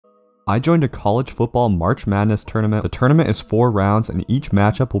I joined a college football March Madness tournament. The tournament is 4 rounds and each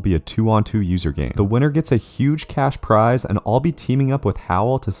matchup will be a 2-on-2 user game. The winner gets a huge cash prize and I'll be teaming up with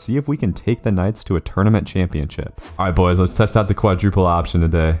Howell to see if we can take the Knights to a tournament championship. Alright boys, let's test out the quadruple option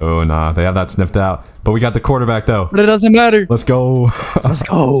today. Oh nah, they have that sniffed out. But we got the quarterback though. But it doesn't matter. Let's go. Let's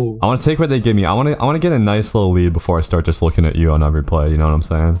go. I want to take what they give me. I want to get a nice little lead before I start just looking at you on every play, you know what I'm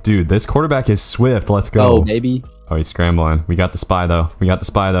saying? Dude, this quarterback is swift. Let's go. Oh, baby. Oh, he's scrambling. We got the spy though. We got the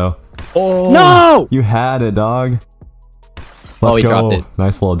spy though. Oh no! You had it, dog. Let's go. Dropped it.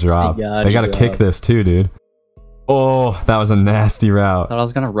 Nice little drop. They gotta kick this too, dude. Oh, that was a nasty route. Thought I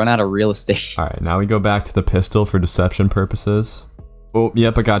was gonna run out of real estate. All right, now we go back to the pistol for deception purposes. Oh,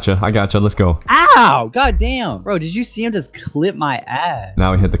 yep, I gotcha. Let's go. Ow! God damn. Bro, did you see him just clip my ass?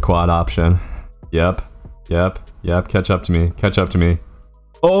 Now we hit the quad option. Yep. Catch up to me.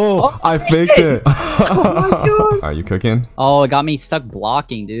 Oh, I faked it. Oh my god. Are you cooking? Oh, it got me stuck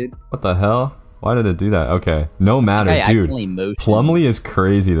blocking, dude. What the hell? Why did it do that? Okay, no matter, dude. Plumlee is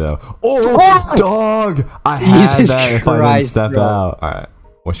crazy though. Oh, dog! I had that if I didn't step out. All right,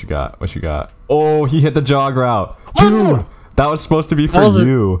 what you got? Oh, he hit the jog route, dude. That was supposed to be for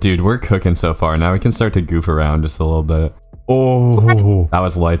you. Dude, we're cooking so far. Now we can start to goof around just a little bit. Oh, that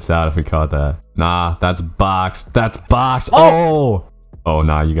was lights out if we caught that. Nah, that's box. Oh,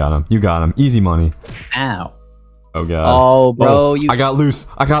 nah, you got him. Easy money. Ow. Oh god. Oh, bro, I got loose.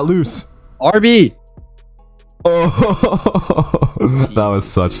 RB. Oh, that was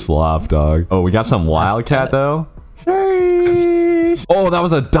such slop, dog. Oh, we got some wildcat though. Oh, that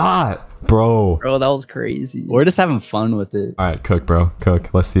was a dot, bro. Bro, that was crazy. We're just having fun with it. All right, cook, bro.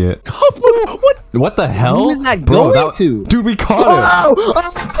 Cook. Let's see it. What the hell? Who is that going to? Dude, we caught it.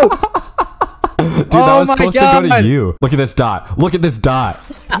 Dude, that was supposed to go to you. Look at this dot.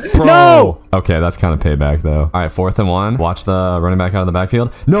 Bro. No. Okay, that's kind of payback though. All right, 4th and 1. Watch the running back out of the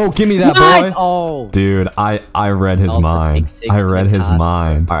backfield. No, give me that, boy. Oh. Dude, I read his mind.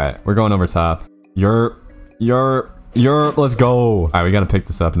 All right, we're going over top. You're let's go. All right, we got to pick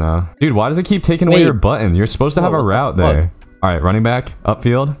this up now. Dude, why does it keep taking away your button? You're supposed to have a route there. All right, running back,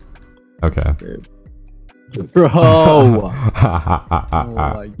 upfield. Okay. Bro.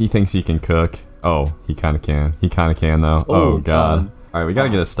 He thinks he can cook. Oh, he kind of can. He kind of can though. Oh god. All right, we gotta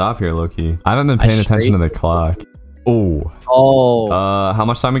get a stop here, low-key. I haven't been paying attention to the clock. Oh. How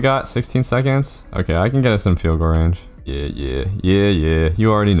much time we got? 16 seconds. Okay, I can get us in field goal range. Yeah.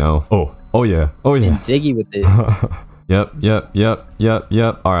 You already know. Oh yeah. Jiggy with it.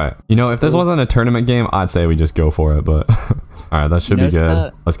 Yep. All right. You know, if this wasn't a tournament game, I'd say we just go for it, but all right, that should be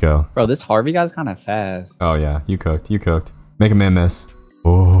good. Let's go. Bro, this Harvey guy's kind of fast. Oh yeah, you cooked. Make a man miss.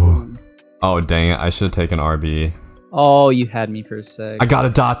 Oh dang it, I should have taken RB. Oh, you had me for a sec. I got a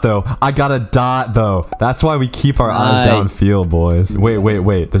dot though. That's why we keep our eyes downfield, boys.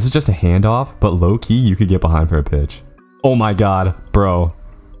 Wait. This is just a handoff, but low key, you could get behind for a pitch. Oh my god, bro.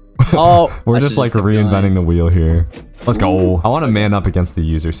 Oh, we're just like reinventing the wheel here. Let's go. I want to man up against the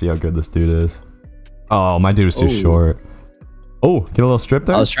user, see how good this dude is. Oh, my dude is too short. Oh, get a little strip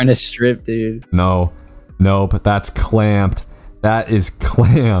there? I was trying to strip, dude. No, but that's clamped. That is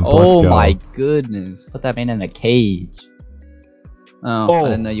clamped. Oh Let's go. My goodness. Put that man in a cage. Oh, I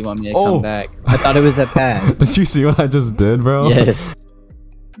didn't know you want me to come back. I thought it was a pass. Did you see what I just did, bro? Yes.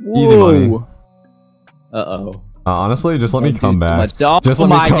 Easy money. Uh-oh. Honestly, just let me come back. Just let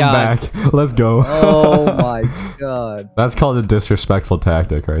me come back. Let's go. Oh my god. That's called a disrespectful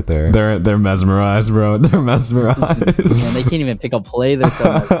tactic right there. They're mesmerized, bro. They're mesmerized. Man, they can't even pick a play. They're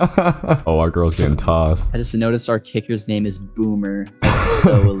so mesmerized. Oh, our girl's getting tossed. I just noticed our kicker's name is Boomer. That's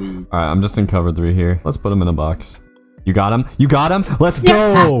so elite. All right, I'm just in cover 3 here. Let's put him in a box. You got him? Let's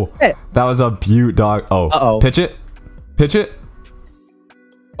go. That was a beaut, dog. Oh, pitch it.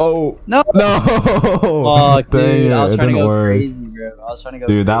 Oh no! Oh, dude, I was trying to go work. crazy, bro. I was trying to go.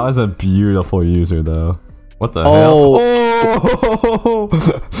 Dude, that was a beautiful user, though. What the hell? Oh!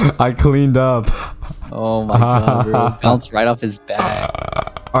 I cleaned up. Oh my god, bro! Bounced right off his back.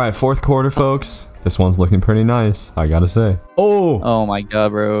 All right, 4th quarter, folks. This one's looking pretty nice, I gotta say. Oh my god,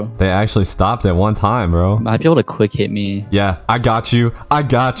 bro! They actually stopped at one time, bro. Might be able to quick hit me. Yeah, I got you. I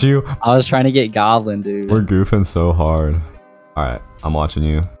was trying to get Goblin, dude. We're goofing so hard. All right, I'm watching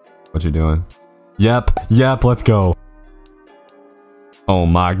you. What you doing? Yep, let's go. Oh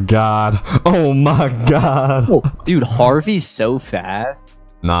my god. Oh, dude, Harvey's so fast.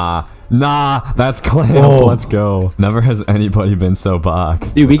 Nah, that's clamp. Oh. Let's go. Never has anybody been so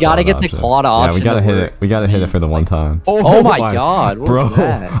boxed. Dude, we gotta get the clawed option. Yeah, we gotta hit it. We gotta hit it for the one time. Oh my god, what was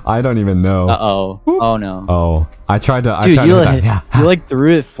that? I don't even know. Uh-oh. Oh no. Oh, I tried to. Dude, you like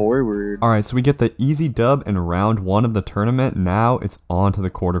threw it forward. All right, so we get the easy dub in round 1 of the tournament. Now it's on to the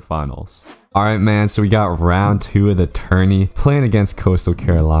quarterfinals. All right, man. So we got round 2 of the tourney, playing against Coastal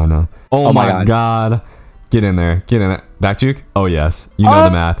Carolina. Oh my god. Get in there. Get in there. Back juke? Oh, yes. You know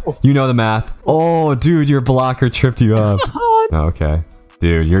the math. You know the math. Oh, dude, your blocker tripped you up. Okay.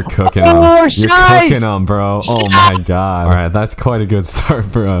 Dude, you're cooking them. You're cooking them, bro. Oh, my God. All right, that's quite a good start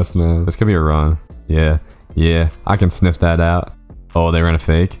for us, man. This could be a run. Yeah. Yeah. I can sniff that out. Oh, they ran a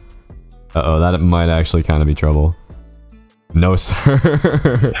fake. Uh-oh, that might actually kind of be trouble. No, sir.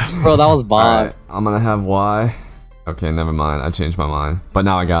 Bro, that was bot. Right, I'm going to have Y. Okay, never mind. I changed my mind. But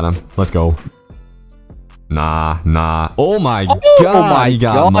now I got him. Let's go. Nah. Oh my god. Oh my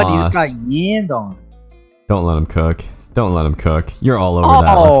god. You just got yammed on. Don't let him cook. Don't let him cook. You're all over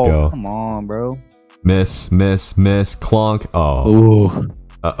that. Let's go. Come on, bro. Miss. Clonk. Oh. Ooh.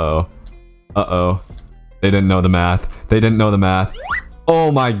 Uh-oh. They didn't know the math.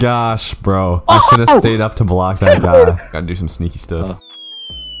 Oh my gosh, bro. I should have stayed up to block that guy. Gotta do some sneaky stuff.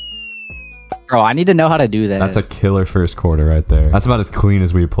 Bro, I need to know how to do that. That's a killer first quarter right there. That's about as clean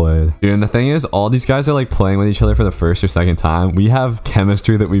as we played. Dude, and the thing is, all these guys are like playing with each other for the first or second time. We have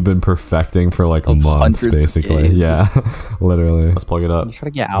chemistry that we've been perfecting for like a month, basically. Yeah, literally. Let's plug it up. Try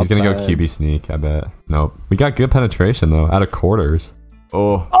to get outside. He's gonna go QB sneak, I bet. Nope. We got good penetration though, out of quarters.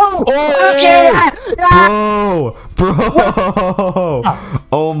 Oh. Bro.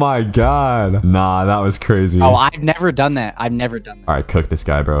 Oh my god. Nah, that was crazy. Oh, I've never done that. All right, cook this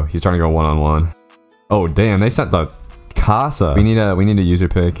guy, bro. He's trying to go one-on-one. Oh, damn. They sent the Casa. We need a user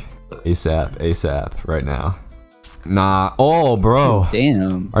pick ASAP right now. Nah. Oh, bro.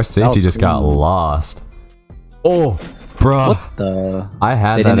 Damn. Our safety just got lost. Oh, bro. What the? I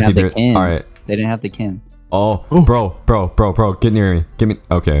had that if you did. All right. They didn't have the kin. Oh, bro. Get near me. Get me.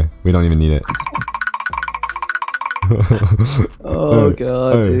 Okay, we don't even need it. Oh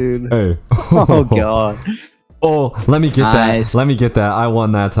god, dude. Hey. Oh god. Oh, let me get that. Let me get that. I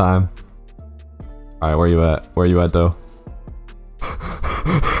won that time. All right, where you at? Where you at though?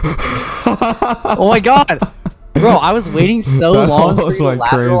 Oh my god. Bro, I was waiting so long for you to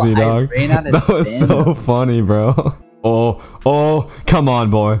lateral. Crazy, dog. I ran out of that was so funny, bro. Oh, come on,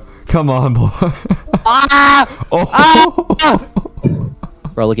 boy. Come on, boy.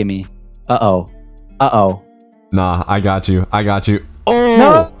 Bro, look at me. Uh-oh. Nah, I got you.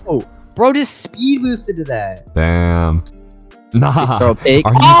 Oh! No! Bro, just speed boosted to that. Damn. Nah. Bro, are you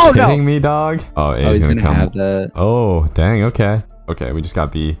kidding me, dog? Oh, he's gonna come. Have that. Oh, dang, okay. Okay, we just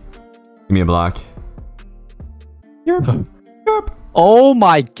got B. Give me a block. Yerp. Oh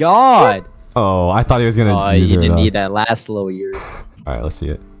my god! Oh, I thought he was gonna use it. You didn't need that last low year. Alright, let's see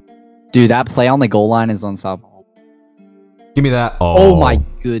it. Dude, that play on the goal line is unstoppable. Give me that. Oh my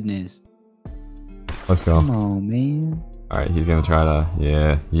goodness. Let's go. Come on, man. Alright, he's gonna try to...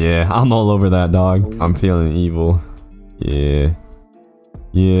 Yeah. I'm all over that, dog. I'm feeling evil. Yeah.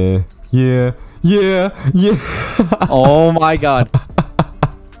 Oh my god.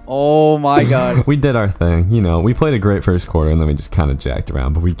 Oh my god. We did our thing. You know, we played a great first quarter and then we just kind of jacked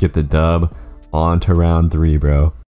around. But we get the dub on to round 3, bro.